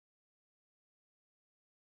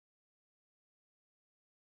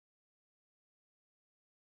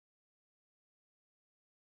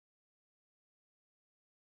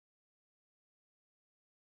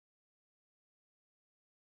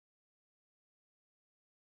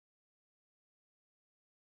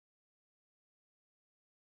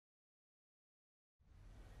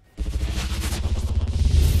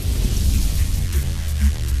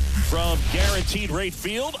Guaranteed rate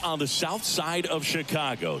field on the south side of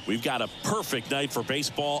Chicago. We've got a perfect night for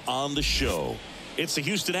baseball on the show. It's the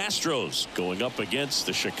Houston Astros going up against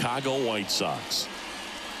the Chicago White Sox.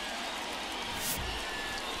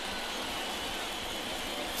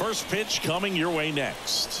 First pitch coming your way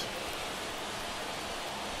next.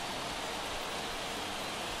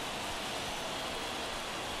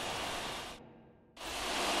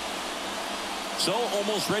 So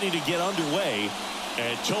almost ready to get underway.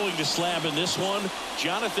 And towing the slab in this one,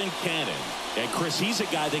 Jonathan Cannon. And Chris, he's a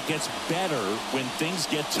guy that gets better when things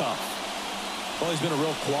get tough. Well, he's been a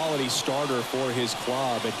real quality starter for his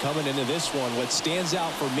club. And coming into this one, what stands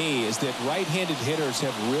out for me is that right-handed hitters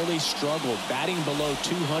have really struggled batting below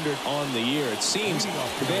 200 on the year. It seems that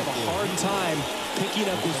they have a hard time picking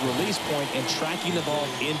up his release point and tracking the ball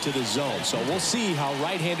into the zone. So we'll see how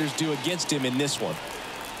right-handers do against him in this one.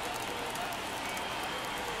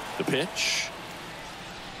 The pitch.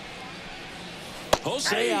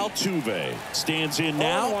 Jose Altuve stands in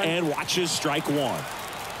now and watches strike one.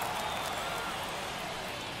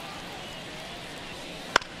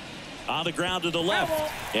 On the ground to the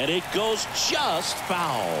left, and it goes just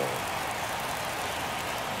foul.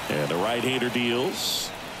 And the right-hander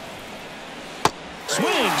deals.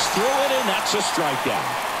 Swings through it, and that's a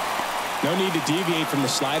strikeout. No need to deviate from the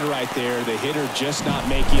slider right there. The hitter just not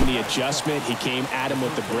making the adjustment. He came at him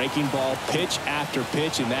with the breaking ball pitch after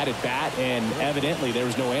pitch in that at bat, and evidently there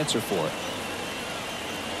was no answer for it.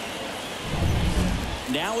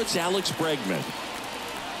 Now it's Alex Bregman.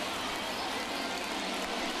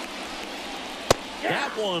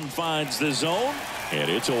 That one finds the zone,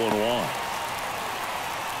 and it's 0-1.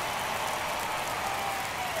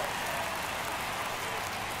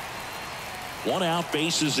 One out,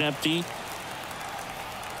 base is empty.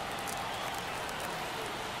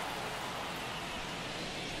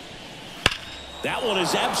 That one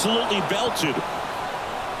is absolutely belted.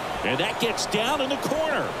 And that gets down in the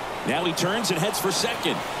corner. Now he turns and heads for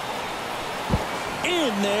second.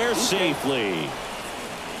 In there safely.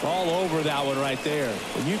 All over that one right there.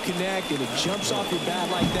 When you connect and it jumps off your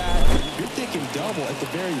bat like that, you're thinking double at the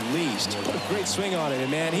very least. Put a great swing on it,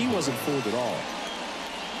 and man, he wasn't fooled at all.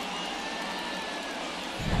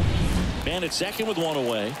 Man at second with one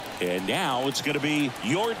away. And now it's going to be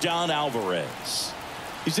Yordan Alvarez.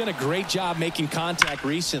 He's done a great job making contact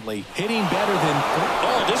recently. Hitting better than...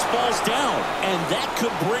 Oh, this ball's down. And that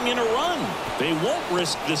could bring in a run. They won't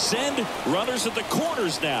risk the send. Runners at the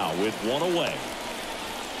corners now with one away.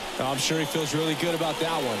 I'm sure he feels really good about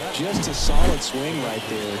that one. Just a solid swing right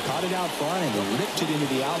there. Caught it out front and ripped it into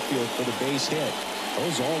the outfield for the base hit.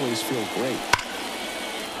 Those always feel great.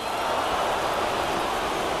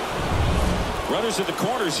 Runners at the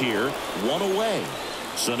corners here, one away.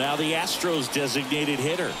 So now the Astros designated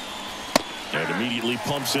hitter. And immediately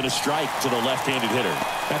pumps in a strike to the left-handed hitter.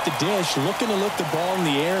 At the dish, looking to lift the ball in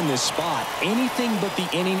the air in this spot. Anything but the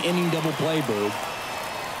inning double play, Boog.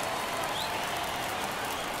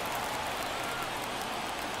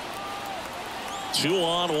 Two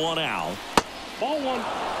on, one out. Ball one.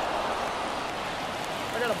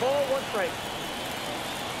 I got a ball, one strike.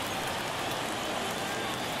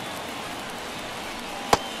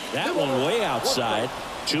 That one way outside.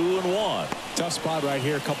 2-1. Tough spot right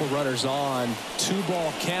here. A couple runners on.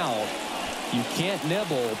 2-ball count. You can't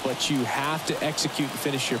nibble, but you have to execute and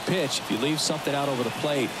finish your pitch. If you leave something out over the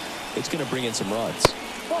plate, it's going to bring in some runs.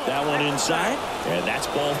 That one inside, and that's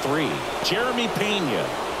ball three. Jeremy Pena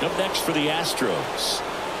up next for the Astros.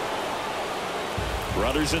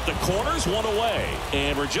 Runners at the corners, one away.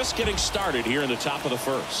 And we're just getting started here in the top of the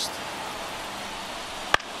first.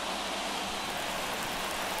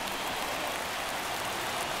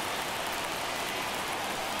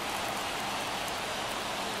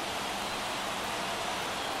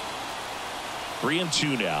 Three and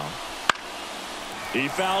two now. He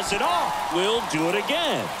fouls it off. Will do it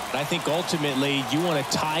again. I think ultimately you want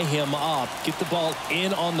to tie him up, get the ball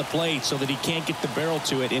in on the plate so that he can't get the barrel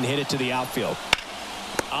to it and hit it to the outfield.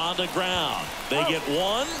 On the ground. They get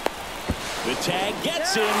one. The tag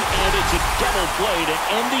gets him, and it's a double play to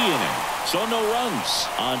end the inning. So no runs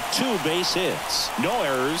on 2 base hits. No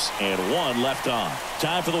errors, and 1 left on.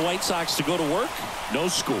 Time for the White Sox to go to work. No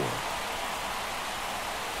score.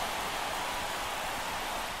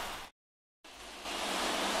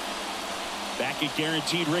 Back at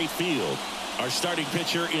Guaranteed Rate Field. Our starting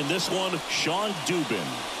pitcher in this one, Sean Dubin.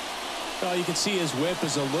 Well, you can see his whip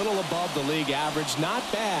is a little above the league average. Not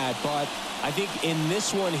bad, but I think in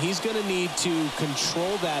this one, he's going to need to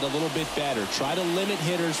control that a little bit better. Try to limit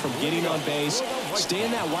hitters from getting on base. Stay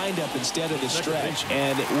in that windup instead of the stretch.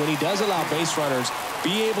 And when he does allow base runners,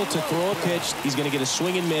 be able to throw a pitch. He's going to get a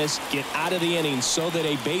swing and miss, get out of the inning so that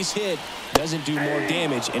a base hit doesn't do more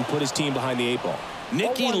damage and put his team behind the 8 ball.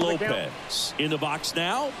 Nicky Lopez in the box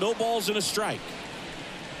now. No balls and a strike.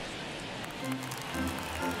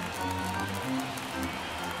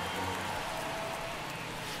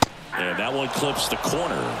 And that one clips the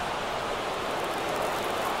corner.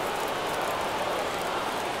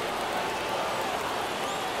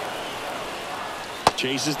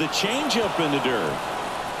 Chases the changeup in the dirt.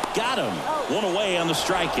 Got him. One away on the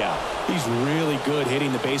strikeout. He's really good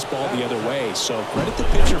hitting the baseball the other way, so credit the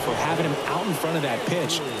pitcher for having him out in front of that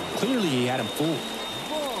pitch. Clearly he had him fooled.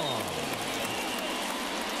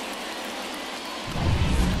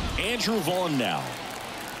 Andrew Vaughn now.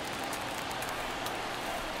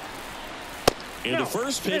 And the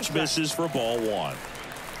first pitch misses for ball 1.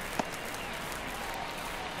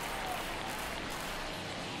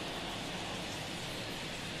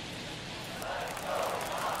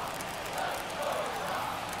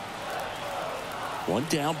 One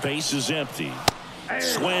down, base is empty.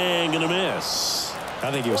 Swing and a miss. I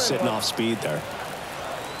think he was sitting off speed there.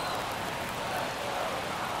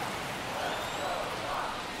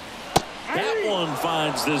 That one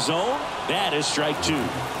finds the zone. That is strike 2.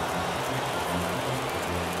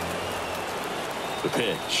 The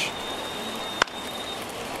pitch.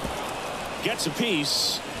 Gets a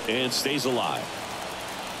piece and stays alive.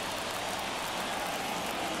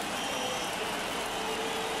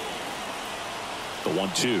 The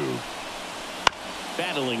 1-2.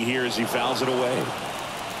 Battling here as he fouls it away.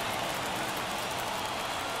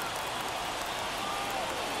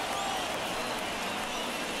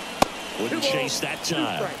 Wouldn't chase that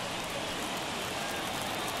time.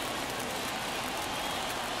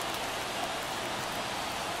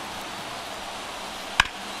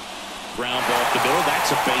 Ground ball up the middle.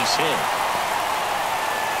 That's a base hit.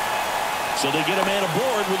 So they get a man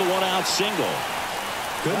aboard with a 1-out single.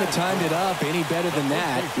 Couldn't have timed it up any better than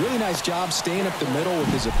that. Really nice job staying up the middle with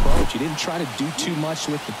his approach. He didn't try to do too much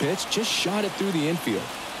with the pitch. Just shot it through the infield.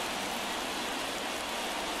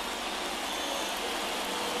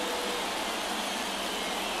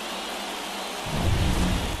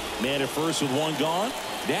 Man at first with 1 gone.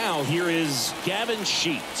 Now here is Gavin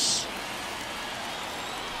Sheets.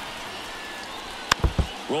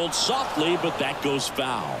 Rolled softly, but that goes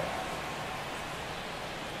foul.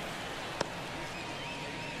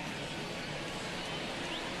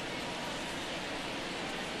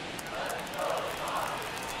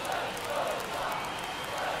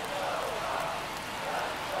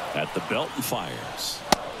 At the belt and fires.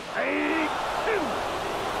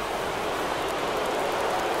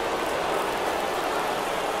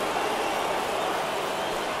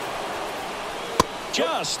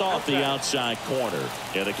 Just off the outside corner.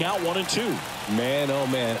 And the count 1-2. Man, oh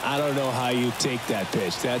man, I don't know how you take that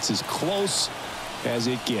pitch. That's as close as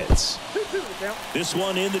it gets. This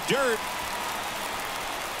one in the dirt.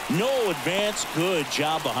 No advance. Good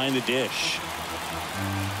job behind the dish.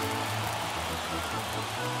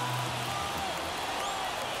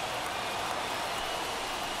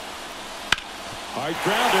 Hard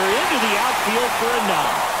grounder into the outfield for a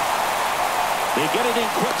knock. They get it in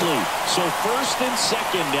quickly. So first and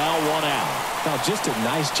second now, 1 out. Now just a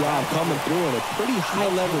nice job coming through in a pretty high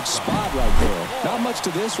leverage spot right there. Not much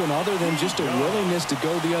to this one other than just a willingness to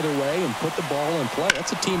go the other way and put the ball in play.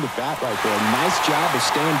 That's a team at bat right there. Nice job of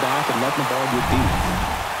staying back and letting the ball get deep.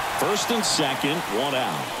 First and second, 1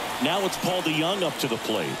 out. Now it's Paul DeYoung up to the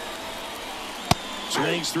plate.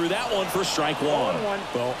 Swings through that one for strike 1.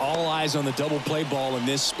 Well, all eyes on the double play ball in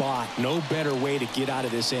this spot. No better way to get out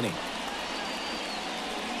of this inning.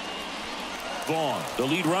 Vaughn, the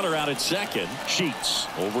lead runner out at second. Sheets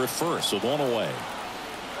over at first with 1 away.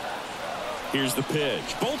 Here's the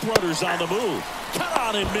pitch. Both runners on the move. Cut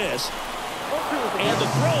on and miss. And the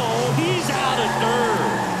throw. He's out at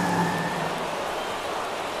third.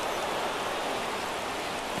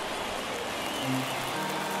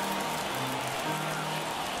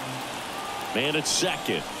 Man at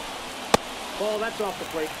second. Ball, that's off the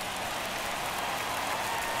plate.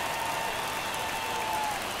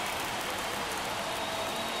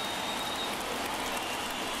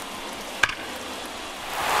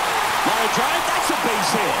 Line drive, that's a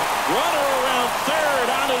base hit. Runner around third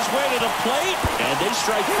on his way to the plate. And they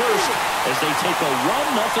strike first as they take a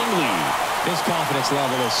 1-0 lead. His confidence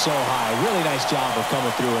level is so high. Really nice job of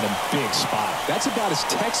coming through in a big spot. That's about as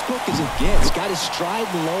textbook as it gets. Got his stride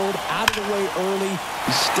and load out of the way early.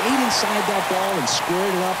 He stayed inside that ball and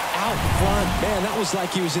squared it up out front. Man, that was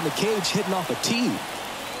like he was in the cage hitting off a tee.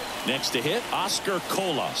 Next to hit, Oscar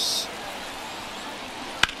Colas.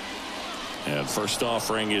 And first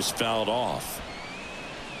offering is fouled off.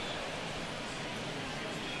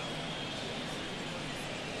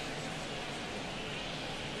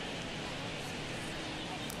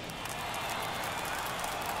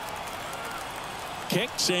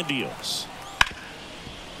 Kicks and deals.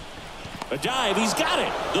 A dive, he's got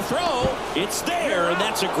it. The throw, it's there, and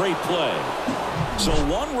that's a great play. So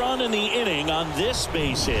 1 run in the inning on this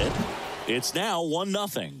base hit. It's now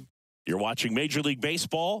 1-0. You're watching Major League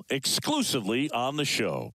Baseball exclusively on the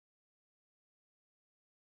show.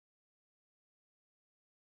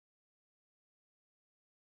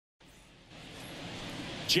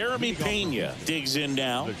 Jeremy Pena digs in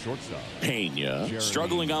now. Pena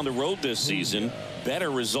struggling on the road this season. Better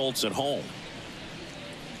results at home.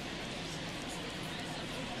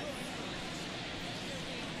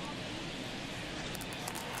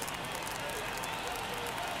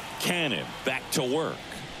 Cannon back to work.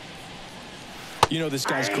 You know, this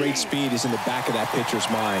guy's great speed is in the back of that pitcher's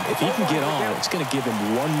mind. If he can get on, it's going to give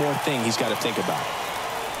him one more thing he's got to think about.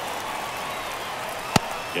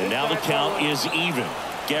 And now the count is even.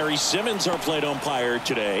 Gary Simmons, our plate umpire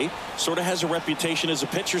today, sort of has a reputation as a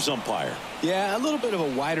pitcher's umpire. Yeah, a little bit of a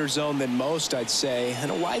wider zone than most, I'd say.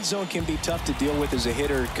 And a wide zone can be tough to deal with as a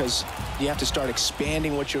hitter because you have to start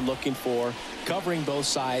expanding what you're looking for, covering both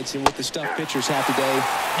sides. And with the stuff pitchers have today,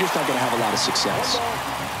 you're just not going to have a lot of success.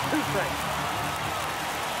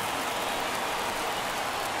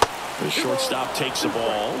 The shortstop takes the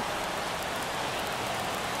ball.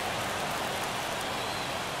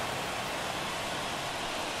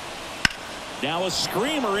 Now a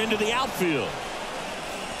screamer into the outfield.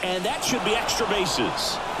 And that should be extra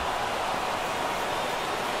bases.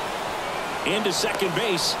 Into second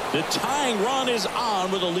base. The tying run is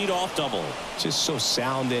on with a leadoff double. Just so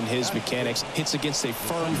sound in his mechanics. Hits against a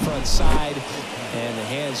firm front side. And the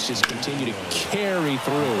hands just continue to carry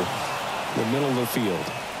through the middle of the field.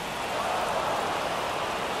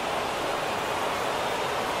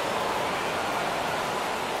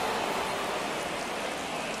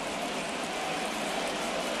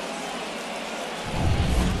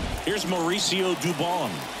 Here's Mauricio Dubon.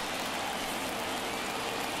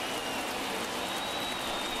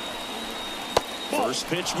 First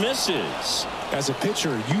pitch misses. As a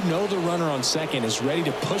pitcher, you know the runner on second is ready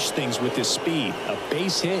to push things with his speed. A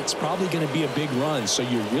base hit's probably going to be a big run, so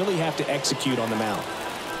you really have to execute on the mound.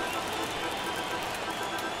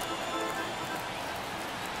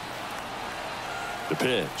 The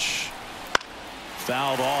pitch.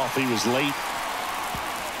 Fouled off. He was late.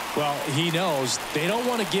 Well, he knows they don't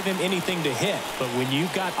want to give him anything to hit, but when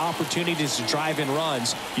you've got opportunities to drive in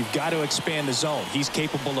runs, you've got to expand the zone. He's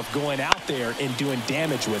capable of going out there and doing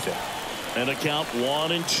damage with it. And a count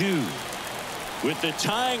 1-2. With the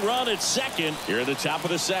tying run at second, here at the top of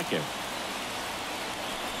the second.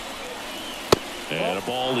 And a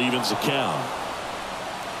ball evens the count.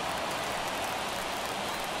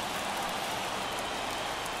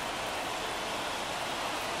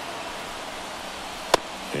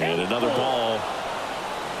 And another ball.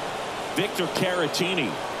 Victor Caratini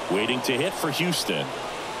waiting to hit for Houston.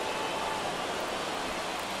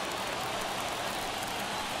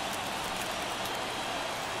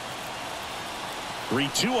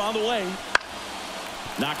 Three-two on the way.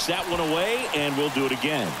 Knocks that one away, and we'll do it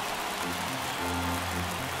again.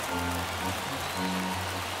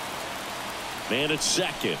 Man at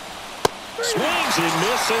second. Swings and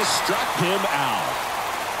misses. Struck him out.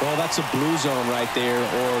 Well, that's a blue zone right there,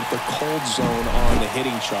 or the cold zone on the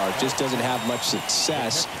hitting chart. Just doesn't have much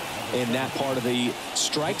success in that part of the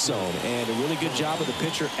strike zone. And a really good job of the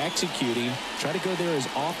pitcher executing. Try to go there as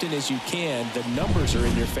often as you can. The numbers are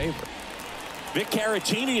in your favor. Vic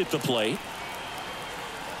Caratini at the plate.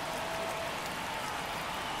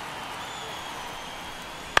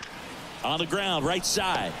 On the ground, right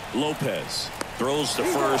side. Lopez throws to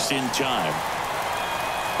first in time.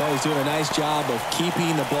 Well, he's doing a nice job of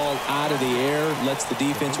keeping the ball out of the air. Lets the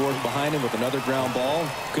defense work behind him with another ground ball.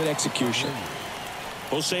 Good execution.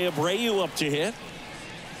 Jose Abreu up to hit.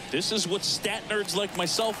 This is what stat nerds like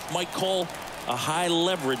myself might call a high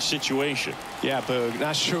leverage situation. Yeah, Boog.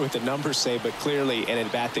 Not sure what the numbers say, but clearly an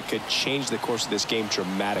at-bat that could change the course of this game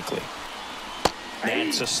dramatically.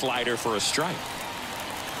 That's a slider for a strike.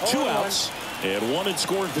 2 outs and 1 in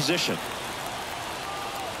scoring position.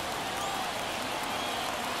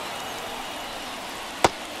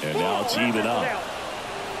 And now it's even up.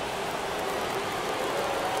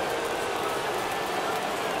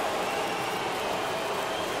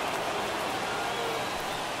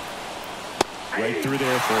 Right through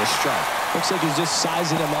there for a strike. Looks like he's just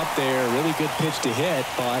sizing him up there. Really good pitch to hit,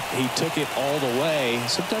 but he took it all the way.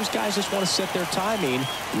 Sometimes guys just want to set their timing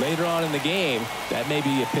later on in the game. That may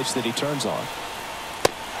be a pitch that he turns on.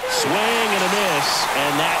 Swing and a miss,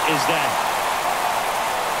 and that is that.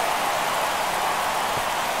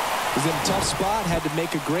 He's in a tough spot, had to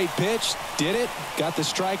make a great pitch, did it, got the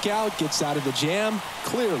strikeout, gets out of the jam.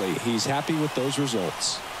 Clearly, he's happy with those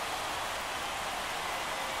results.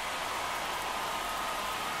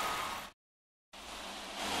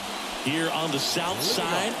 Here on the south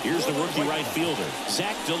side, here's the rookie right fielder,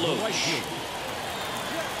 Zach DeLoach.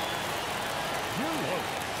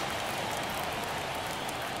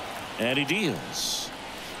 And he deals.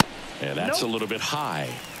 And that's a little bit high.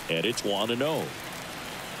 And it's 1-0.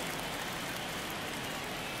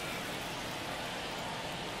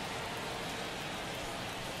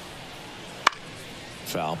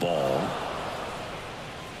 Foul ball.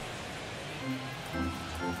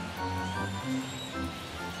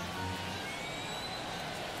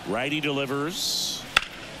 Righty delivers.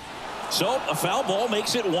 So a foul ball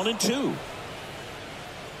makes it 1-2.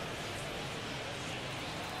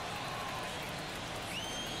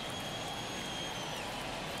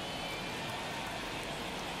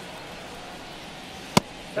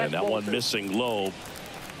 And that one missing low.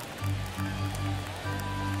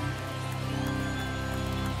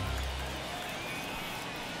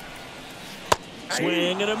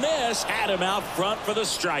 Swing and a miss. Had him out front for the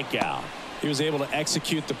strikeout. He was able to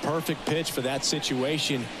execute the perfect pitch for that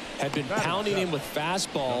situation. Had been pounding him with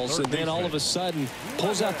fastballs, and then all of a sudden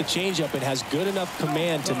pulls out the changeup and has good enough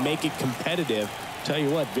command to make it competitive. Tell you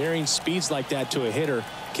what, varying speeds like that to a hitter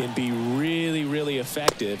can be really, really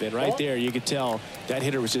effective. And right there, you could tell that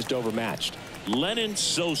hitter was just overmatched. Lenyn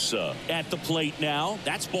Sosa at the plate now.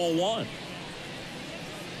 That's ball one.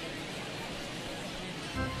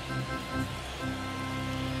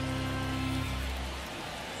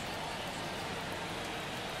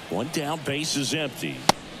 One down, base is empty.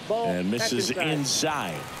 Ball, and misses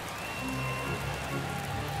inside.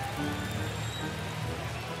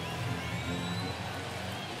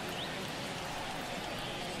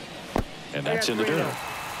 And that's in the dirt.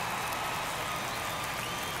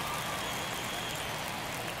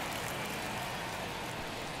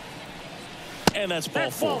 And that's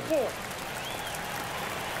ball four.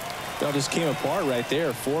 That just came apart right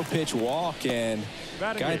there. 4-pitch walk, and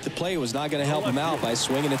guy at the plate was not going to help him out by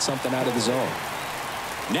swinging at something out of the zone.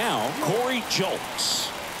 Now Corey Julks.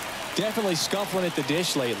 Definitely scuffling at the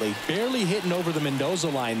dish lately. Barely hitting over the Mendoza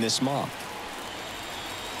line this month.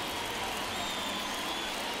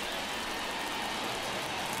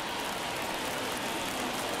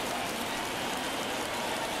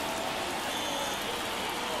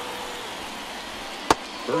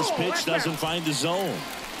 First pitch doesn't find the zone.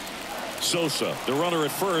 Sosa, the runner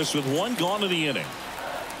at first, with one gone in the inning.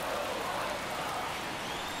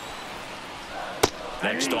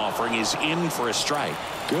 Next offering is in for a strike.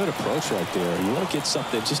 Good approach right there. You want to get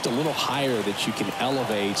something just a little higher that you can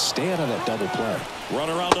elevate. Stay out of that double play.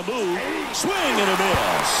 Runner on the move. Swing and a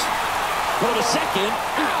miss. For the second.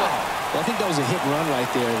 Well, I think that was a hit and run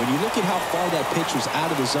right there. When you look at how far that pitch was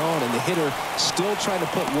out of the zone and the hitter still trying to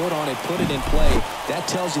put wood on it, put it in play, that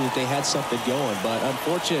tells you that they had something going. But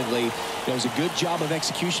unfortunately, it was a good job of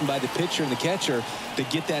execution by the pitcher and the catcher to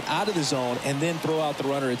get that out of the zone and then throw out the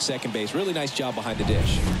runner at second base. Really nice job behind the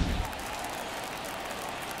dish.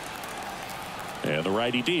 And the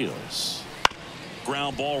righty deals.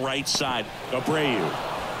 Ground ball right side. Abreu.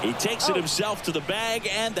 He takes it himself to the bag,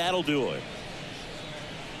 and that'll do it.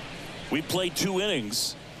 We played 2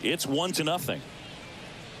 innings. It's 1-0.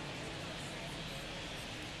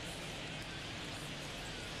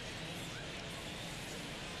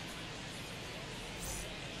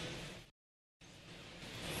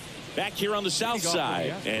 Back here on the south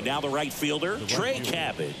side, and now the right fielder, Trey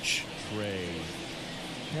Cabbage. Trey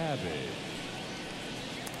Cabbage.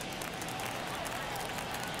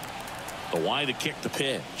 The wide to kick the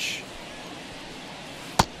pitch.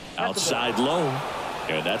 Outside low.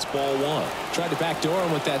 And that's ball one. Tried to backdoor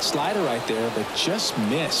him with that slider right there, but just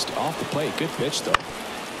missed off the plate. Good pitch, though.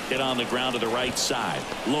 Hit on the ground to the right side.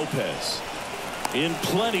 Lopez in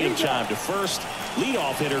plenty of time to first.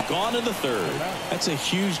 Leadoff hitter gone in the third. That's a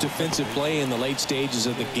huge defensive play in the late stages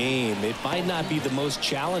of the game. It might not be the most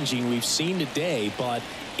challenging we've seen today, but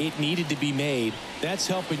it needed to be made. That's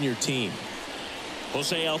helping your team.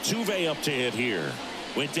 Jose Altuve up to hit here.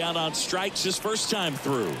 Went down on strikes his first time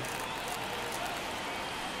through.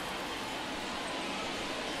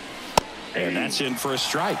 And that's in for a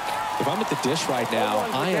strike. If I'm at the dish right now,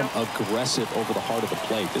 I am aggressive over the heart of the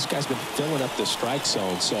plate. This guy's been filling up the strike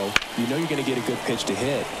zone, so you know you're going to get a good pitch to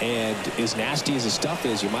hit. And as nasty as his stuff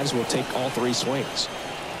is, you might as well take all 3 swings.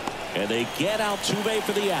 And they get Altuve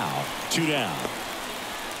for the out. 2 down.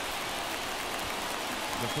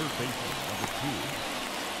 The third baseman, number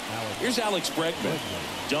 2. Here's Alex Bregman.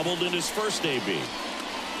 Doubled in his first AB.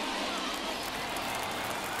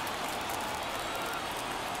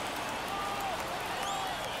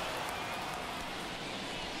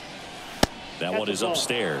 That one is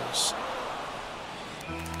upstairs.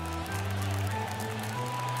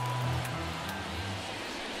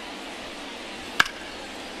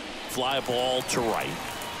 Fly ball to right.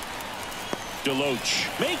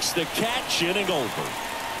 Deloach makes the catch, inning over.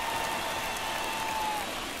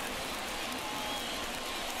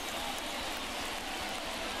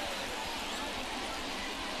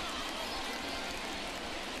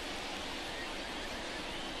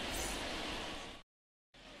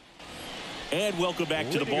 And welcome back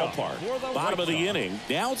to the ballpark. Bottom of the inning.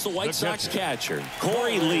 Now it's the White Sox catcher,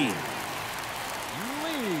 Corey Lee.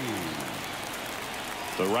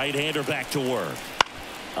 The right-hander back to work.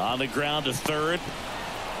 On the ground to third.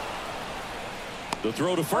 The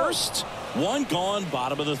throw to first. One gone,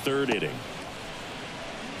 bottom of the third inning.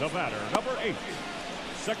 The batter, number 8,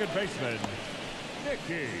 second baseman,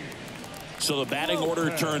 Nicky. So the batting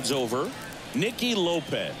order turns over. Nicky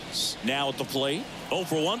Lopez now at the plate. 0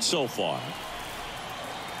 for 1 so far.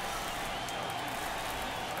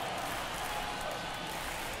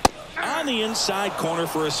 On the inside corner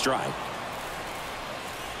for a strike.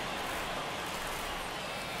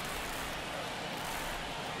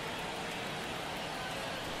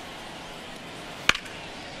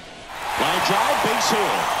 Line drive, base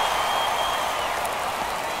hit.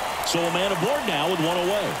 So a man aboard now with 1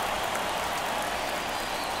 away.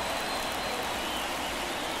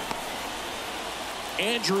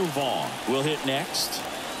 Andrew Vaughn will hit next,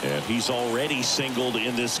 and he's already singled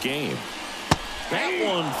in this game. That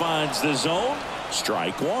one finds the zone.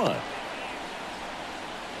 Strike 1.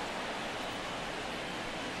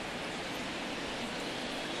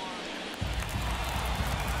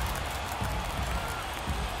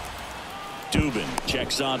 Dubin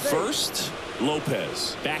checks on first.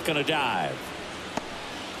 Lopez back on a dive.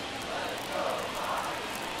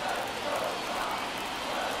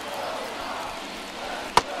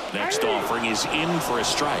 Next offering is in for a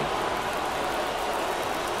strike.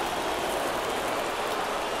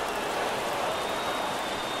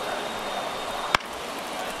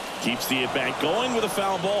 Keeps the at-bat going with a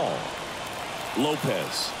foul ball.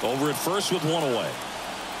 Lopez over at first with 1 away.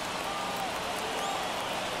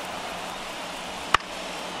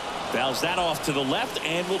 Fouls that off to the left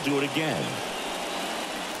and will do it again.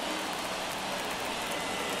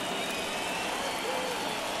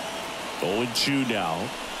 Oh, 0-2 now.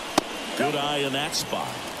 Good eye in that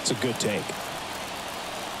spot. It's a good take.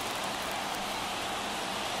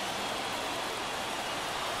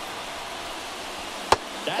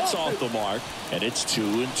 That's off the mark, and it's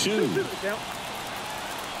 2-2.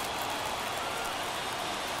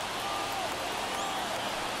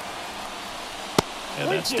 And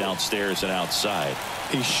that's downstairs and outside.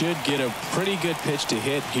 He should get a pretty good pitch to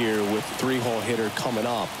hit here with 3-hole hitter coming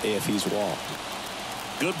up if he's walked.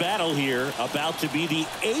 Good battle here. About to be the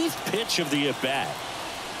 8th pitch of the at-bat.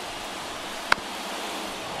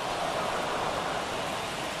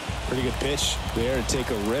 Pretty good pitch there to take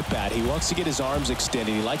a rip at. He wants to get his arms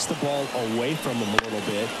extended. He likes the ball away from him a little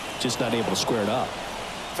bit, just not able to square it up.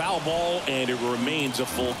 Foul ball, and it remains a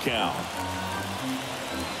full count.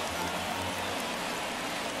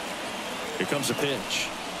 Here comes a pitch.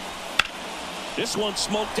 This one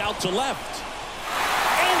smoked out to left.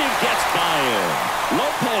 And it gets by him.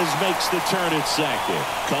 Lopez makes the turn at second.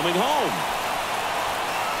 Coming home.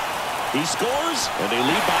 He scores, and they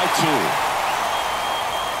lead by 2.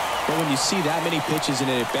 But when you see that many pitches in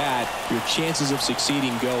an at-bat, your chances of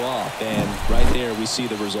succeeding go up. And right there, we see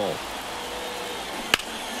the result.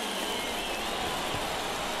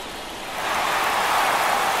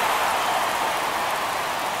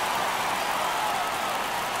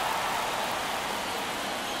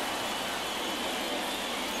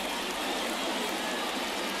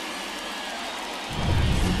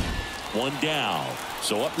 One down.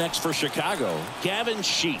 So up next for Chicago, Gavin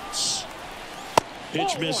Sheets.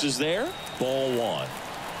 Pitch misses there. Ball 1.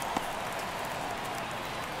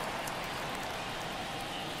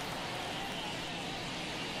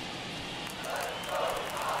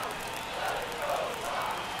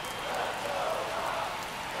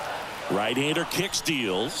 Right-hander kicks,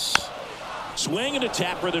 deals. Swing and a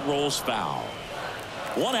tapper that rolls foul.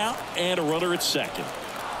 One out and a runner at second.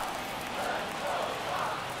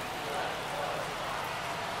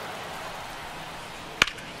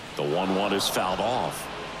 The 1-1 is fouled off.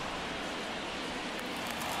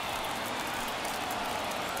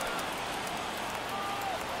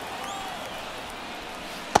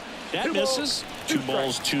 That misses. 2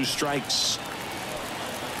 balls, 2 strikes.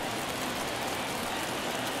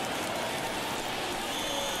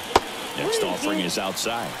 Next offering is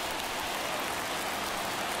outside.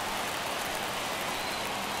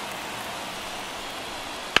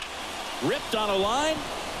 Ripped on a line.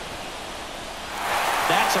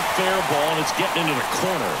 That's a fair ball, and it's getting into the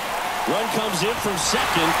corner. Run comes in from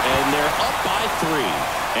second, and they're up by 3.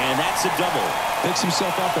 And that's a double. Picks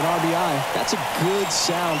himself up an RBI. That's a good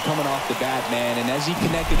sound coming off the bat, man. And as he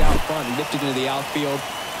connected out front and lifted into the outfield,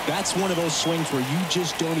 that's one of those swings where you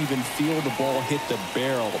just don't even feel the ball hit the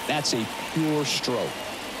barrel. That's a pure stroke.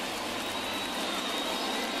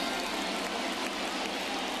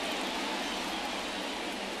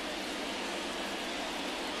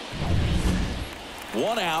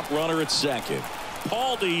 One out, runner at second.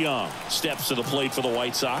 Paul DeYoung steps to the plate for the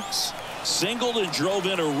White Sox. Singled and drove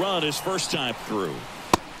in a run his first time through.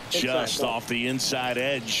 Just off the inside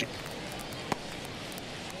edge.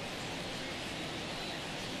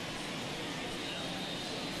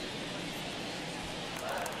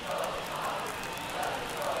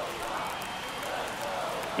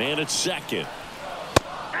 Man at second.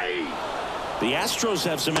 The Astros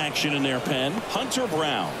have some action in their pen. Hunter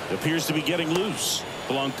Brown appears to be getting loose.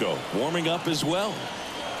 Blanco warming up as well.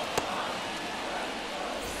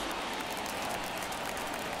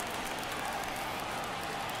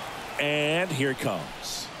 And here it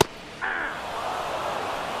comes.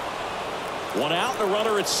 One out and a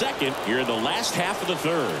runner at second here in the last half of the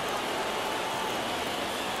third.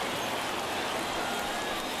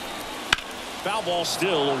 Foul ball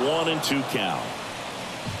still, a 1-2 count.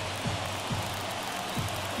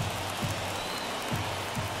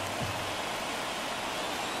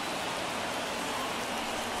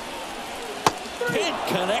 Can't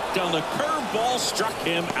connect on the curveball, struck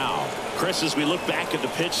him out. Chris, as we look back at the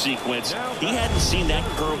pitch sequence, he hadn't seen that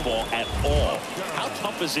curveball at all. How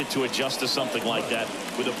tough is it to adjust to something like that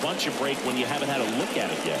with a bunch of break when you haven't had a look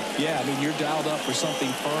at it yet? Yeah, I mean, you're dialed up for something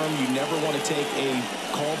firm. You never want to take a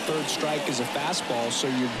called third strike as a fastball, so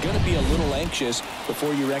you're going to be a little anxious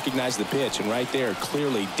before you recognize the pitch. And right there,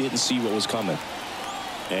 clearly didn't see what was coming.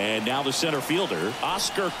 And now the center fielder,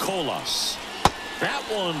 Oscar Colas. That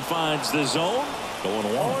one finds the zone. Going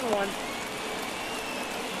 1-1.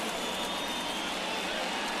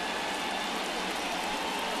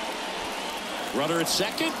 Runner at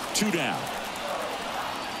second, 2 down.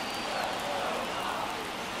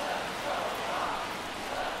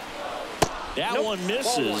 That one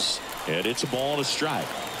misses, and it's a ball and a strike.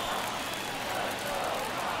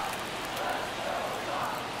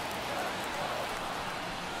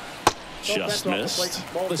 Just missed.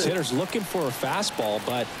 This hitter's looking for a fastball,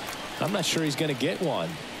 but I'm not sure he's going to get one.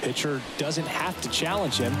 Pitcher doesn't have to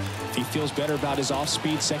challenge him. If he feels better about his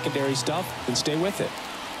off-speed secondary stuff, then stay with it.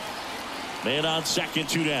 Man on second,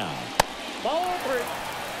 2 down.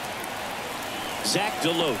 Zach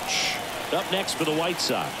DeLoach up next for the White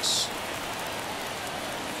Sox.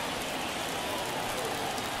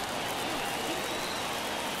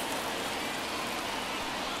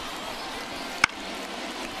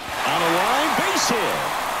 On a line, base hit.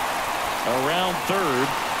 Around third,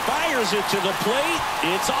 fires it to the plate.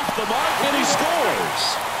 It's off the mark, and he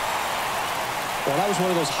scores. Well, that was one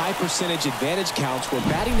of those high percentage advantage counts where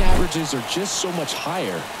batting averages are just so much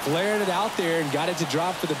higher. Flared it out there and got it to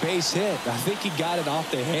drop for the base hit. I think he got it off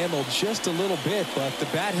the handle just a little bit, but the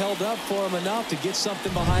bat held up for him enough to get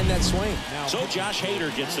something behind that swing. So Josh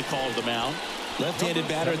Hader gets the call to the mound. Left-handed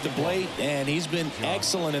batter at the plate, and he's been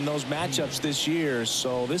excellent in those matchups this year,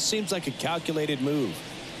 so this seems like a calculated move.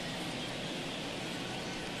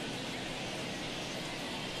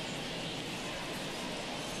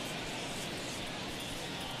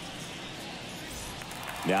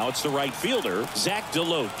 Now it's the right fielder, Zach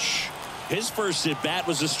DeLoach. His first at-bat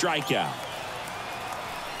was a strikeout.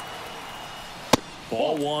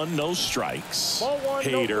 Ball 1, no strikes.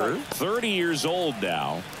 Hader, 30 years old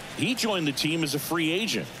now. He joined the team as a free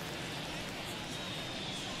agent.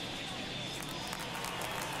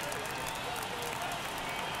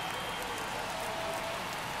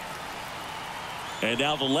 And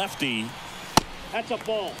now the lefty. That's a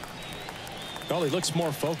ball. Well, he looks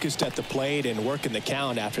more focused at the plate and working the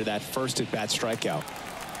count after that first at-bat strikeout.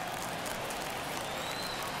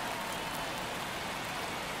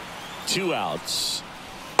 Two outs.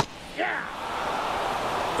 Yeah.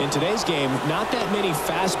 In today's game, not that many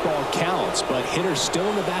fastball counts, but hitters still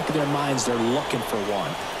in the back of their minds, they're looking for one.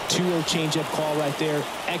 2-0 changeup call right there.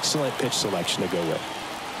 Excellent pitch selection to go with.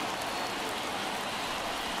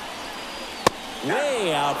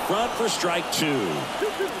 Way out front for strike 2.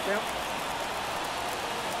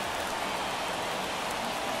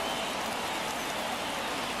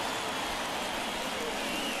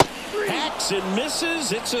 Hacks and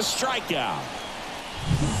misses. It's a strikeout.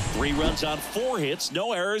 3 runs on 4 hits,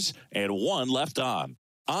 no errors, and 1 left on.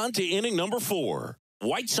 On to inning number 4.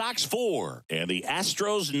 White Sox 4 and the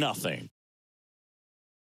Astros nothing.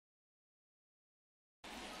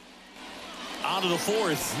 On to the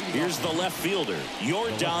 4th. Here's the left fielder,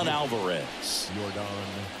 Yordan Alvarez. Yordan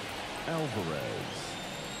Alvarez.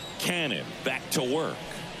 Cannon back to work.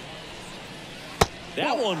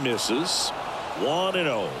 That one misses.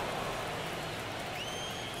 1-0.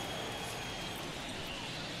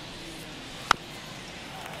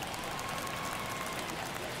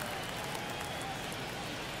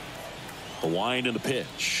 The wind and the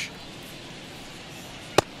pitch.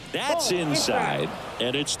 That's inside,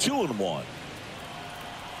 and it's 2-1.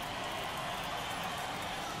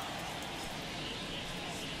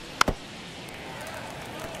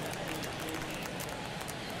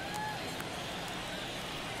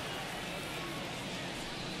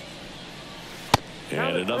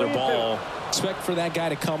 And another ball. Expect for that guy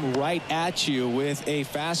to come right at you with a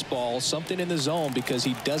fastball, something in the zone, because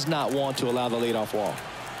he does not want to allow the leadoff walk.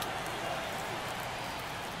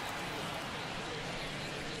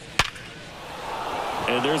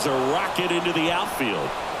 And there's a rocket into the outfield.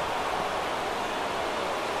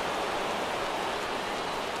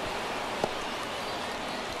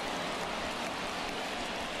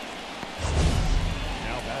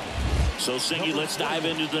 So, Singy, let's dive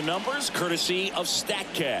into the numbers, courtesy of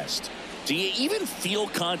StatCast. Do you even feel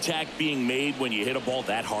contact being made when you hit a ball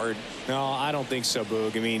that hard? No, I don't think so,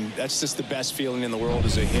 Boog. I mean, that's just the best feeling in the world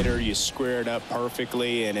as a hitter. You square it up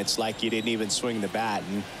perfectly, and it's like you didn't even swing the bat.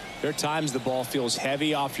 And there are times the ball feels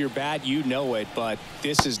heavy off your bat. You know it, but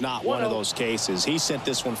this is not one of those cases. He sent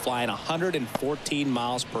this one flying 114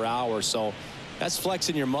 miles per hour, so that's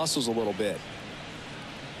flexing your muscles a little bit.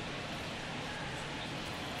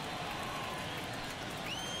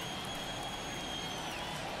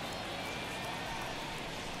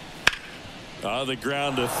 On the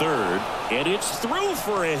ground to third, and it's through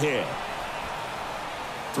for a hit.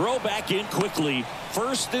 Throw back in quickly.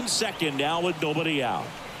 First and second now with nobody out.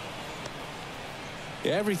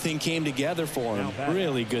 Everything came together for him.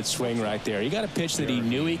 Really good swing right there. He got a pitch that he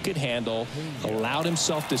knew he could handle, allowed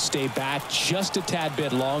himself to stay back just a tad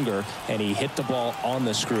bit longer, and he hit the ball on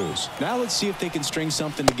the screws. Now let's see if they can string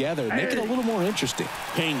something together and make it a little more interesting.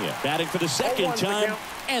 Pena batting for the second time,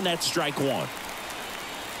 and that's strike 1.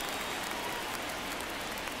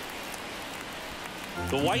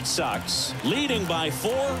 The White Sox leading by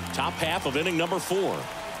 4, top half of inning number 4.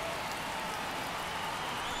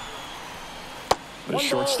 The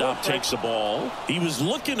shortstop takes the ball. He was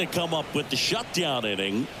looking to come up with the shutdown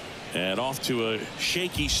inning, and off to a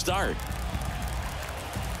shaky start.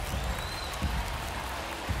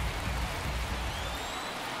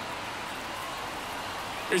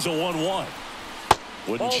 Here's a 1-1.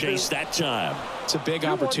 Wouldn't chase that time. It's a big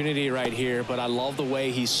opportunity right here, but I love the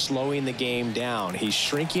way he's slowing the game down. He's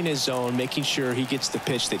shrinking his zone, making sure he gets the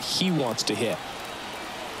pitch that he wants to hit.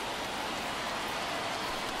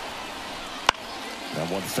 That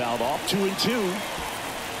one fouled off. 2-2.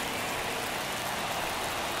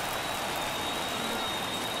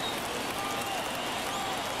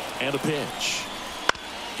 And a pitch.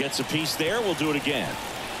 Gets a piece there. We'll do it again.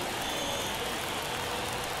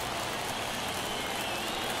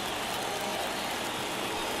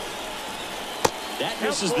 That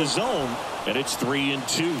misses the zone, and it's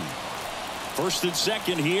 3-2. First and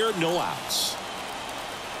second here, no outs.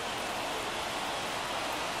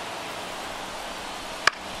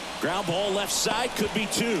 Ground ball left side, could be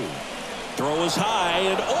 2. Throw is high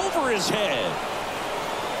and over his head.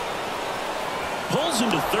 Pulls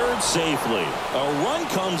him to third safely. A run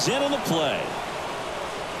comes in on the play.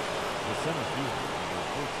 The center fielder, number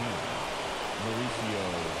 14, Mauricio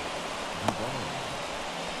Dubon.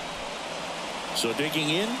 So digging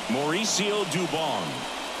in, Mauricio Dubon.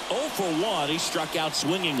 0 for 1. He struck out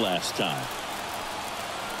swinging last time.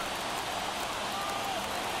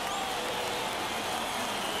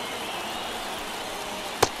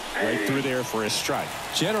 Right through there for a strike.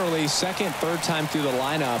 Generally, second, third time through the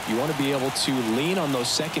lineup, you want to be able to lean on those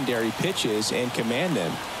secondary pitches and command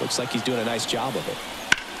them. Looks like he's doing a nice job of it.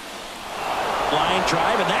 Line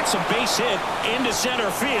drive, and that's a base hit into center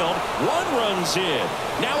field. One run's in.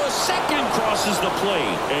 Now a second crosses the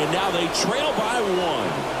plate, and now they trail by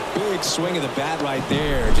one. Big swing of the bat right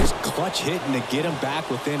there. Just clutch hitting to get him back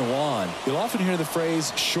within one. You'll often hear the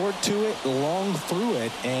phrase short to it, long through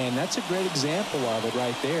it, and that's a great example of it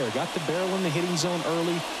right there. Got the barrel in the hitting zone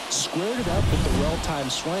early, squared it up with the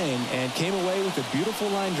well-timed swing, and came away with a beautiful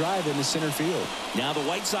line drive in the center field. Now the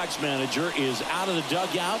White Sox manager is out of the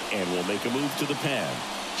dugout and will make a move to the pen.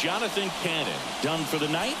 Jonathan Cannon done for the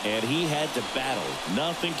night, and he had to battle.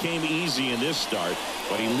 Nothing came easy in this start,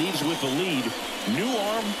 but he leaves with the lead. New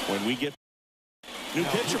arm when we get new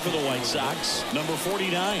pitcher for the White Sox, number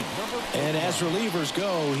 49. And as relievers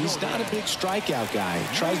go, he's not a big strikeout guy.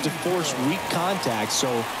 He tries to force weak contact,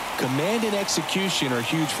 so command and execution are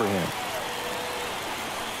huge for him.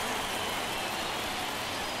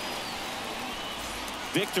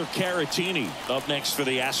 Victor Caratini up next for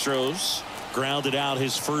the Astros. Grounded out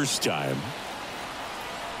his first time.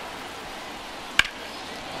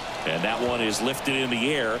 And that one is lifted in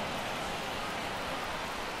the air.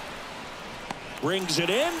 Brings it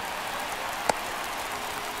in.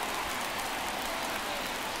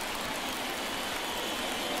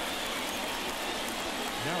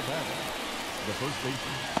 Now batting, the first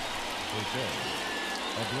baseman, Jose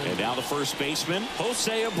Abreu. And now the first baseman,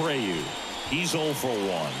 Jose Abreu. He's 0 for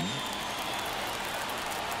 1.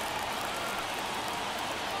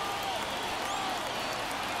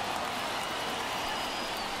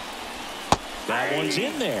 That one's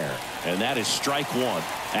in there, and that is strike one.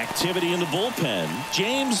 Activity in the bullpen.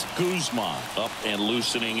 James Guzman up and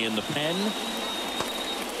loosening in the pen.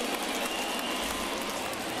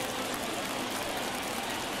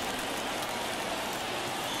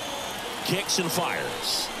 Kicks and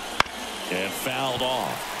fires, and fouled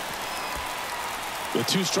off. With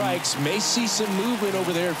 2 strikes, may see some movement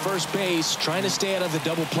over there at first base, trying to stay out of the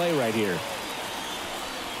double play right here.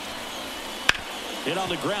 Hit on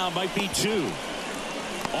the ground, might be 2.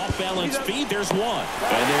 Off balance feed, there's 1.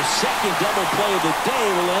 And their second double play of the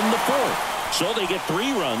day will end the 4th. So they get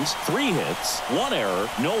 3 runs, 3 hits, 1 error,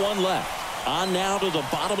 no one left. On now to the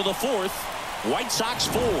bottom of the 4th. White Sox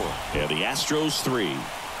 4 and the Astros 3.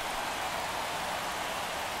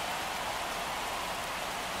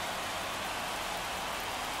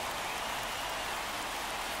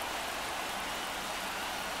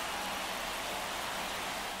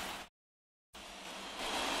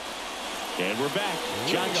 And we're back.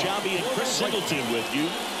 John Sciambi and Chris Singleton with you.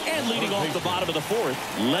 And leading off the bottom of the 4th,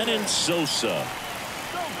 Lenyn Sosa.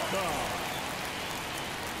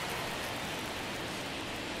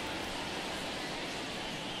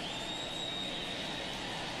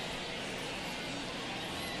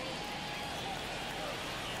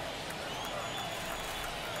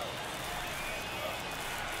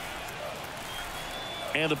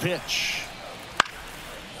 And the pitch.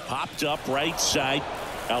 Popped up right side.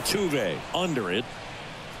 Altuve under it.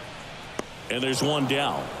 And there's 1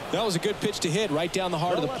 down. That was a good pitch to hit right down the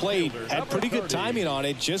heart of the plate. Had pretty good timing on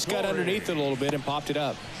it. Just got underneath it a little bit and popped it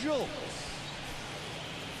up.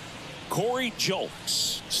 Corey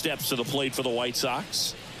Julks steps to the plate for the White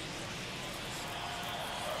Sox.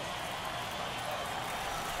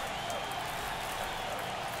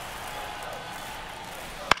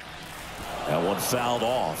 That one fouled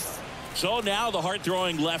off. So now the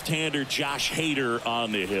hard-throwing left-hander Josh Hader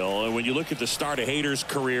on the hill. And when you look at the start of Hader's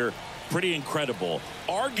career, pretty incredible.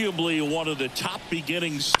 Arguably one of the top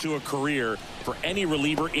beginnings to a career for any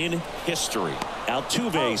reliever in history.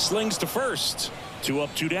 Altuve slings to first. 2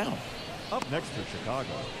 up, 2 down. Up next for Chicago,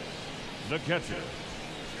 the catcher,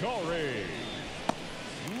 Corey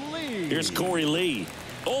Lee. Here's Corey Lee.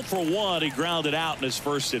 0 for 1. He grounded out in his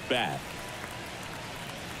first at bat.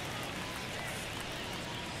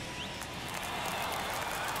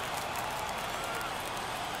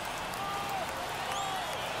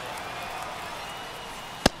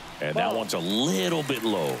 And that one's a little bit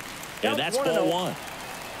low. And that's ball 1.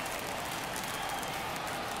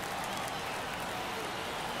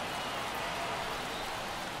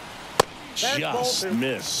 Just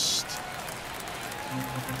missed.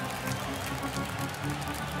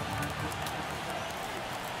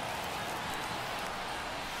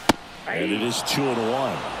 And it is 2-1.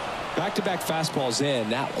 Back-to-back fastballs in.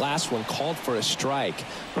 That last one called for a strike.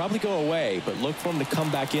 Probably go away, but look for him to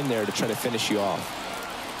come back in there to try to finish you off.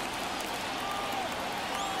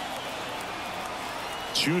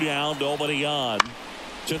 2 down, nobody on.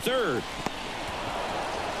 To third.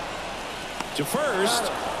 To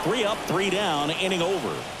first. 3 up, 3 down, inning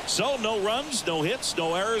over. So no runs, no hits,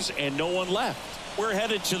 no errors, and no one left. We're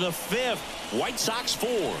headed to the 5th. White Sox 4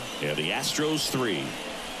 and the Astros 3.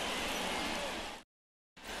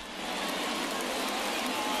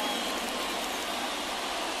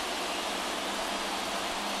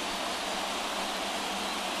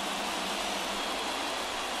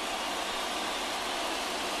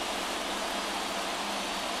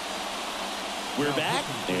 We're back,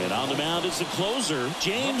 and on the mound is the closer,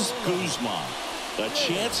 James Guzman. A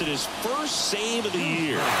chance at his first save of the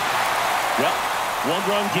year. Well,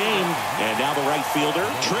 one-run game, and now the right fielder,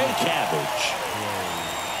 Trey Cabbage.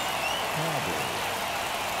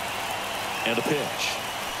 And a pitch.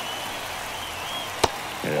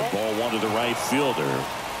 And ball one to the right fielder.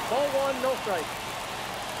 Ball one, no strike.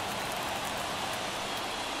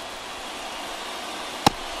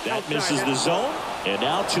 That misses the zone, and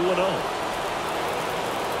now 2-0.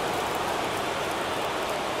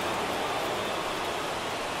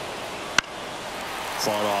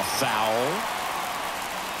 Fought off foul.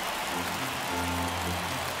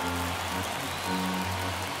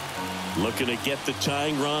 Looking to get the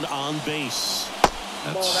tying run on base.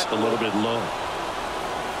 That's a little bit low.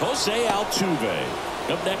 Jose Altuve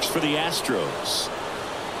up next for the Astros.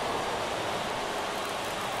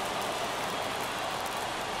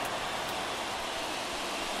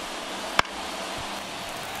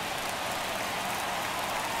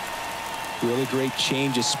 Really great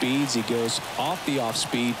change of speeds. He goes off the off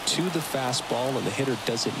speed to the fastball, and the hitter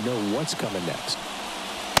doesn't know what's coming next.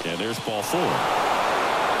 And there's ball 4.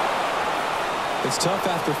 It's tough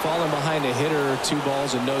after falling behind a hitter, 2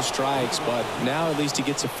 balls and no strikes, but now at least he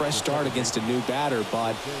gets a fresh start against a new batter.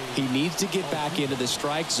 But he needs to get back into the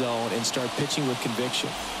strike zone and start pitching with conviction.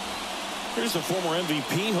 Here's the former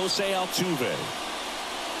MVP, Jose Altuve.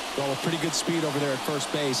 Well, with pretty good speed over there at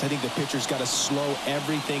first base, I think the pitcher's got to slow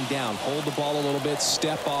everything down. Hold the ball a little bit,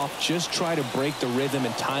 step off, just try to break the rhythm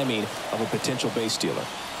and timing of a potential base stealer.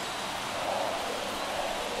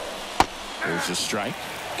 There's a strike.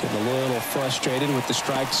 Getting a little frustrated with the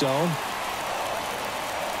strike zone.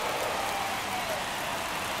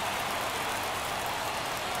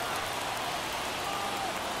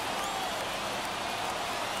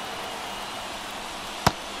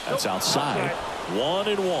 That's outside.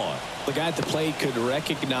 1-1. The guy at the plate could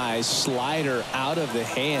recognize slider out of the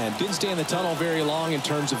hand. Didn't stay in the tunnel very long in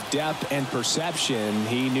terms of depth and perception.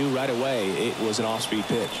 He knew right away it was an off-speed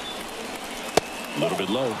pitch. A little bit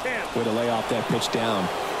low. Way to lay off that pitch down.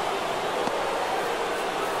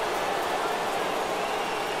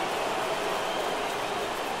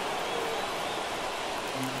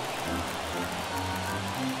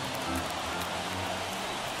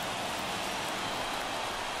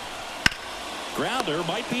 Grounder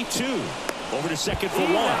might be 2. Over to second for 1.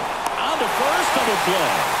 On to first, double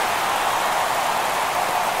play.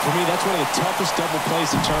 For me, that's one of the toughest double plays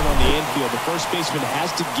to turn on the infield. The first baseman has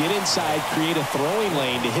to get inside, create a throwing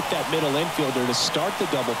lane to hit that middle infielder to start the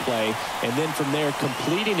double play, and then from there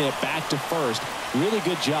completing it back to first. Really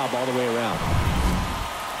good job all the way around.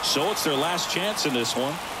 So it's their last chance in this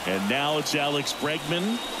one, and now it's Alex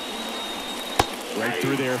Bregman right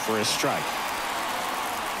through there for a strike.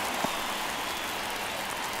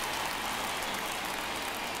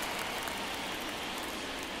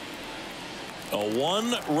 A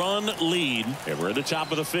 1-run lead, and we're at the top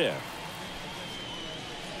of the 5th.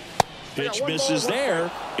 Pitch misses there,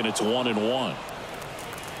 and it's 1-1.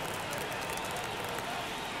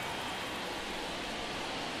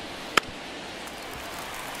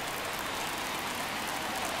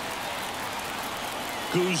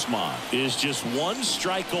 Guzman is just 1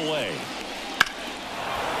 strike away.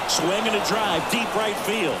 Swing and a drive, deep right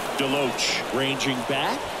field. DeLoach ranging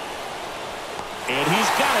back. And he's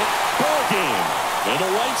got it. Ball game. And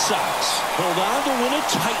the White Sox hold on to win a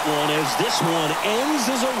tight one as this one ends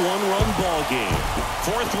as a 1-run ball game.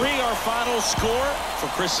 4-3 our final score. For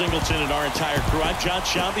Chris Singleton and our entire crew, I'm John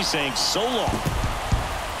Shambi saying so long.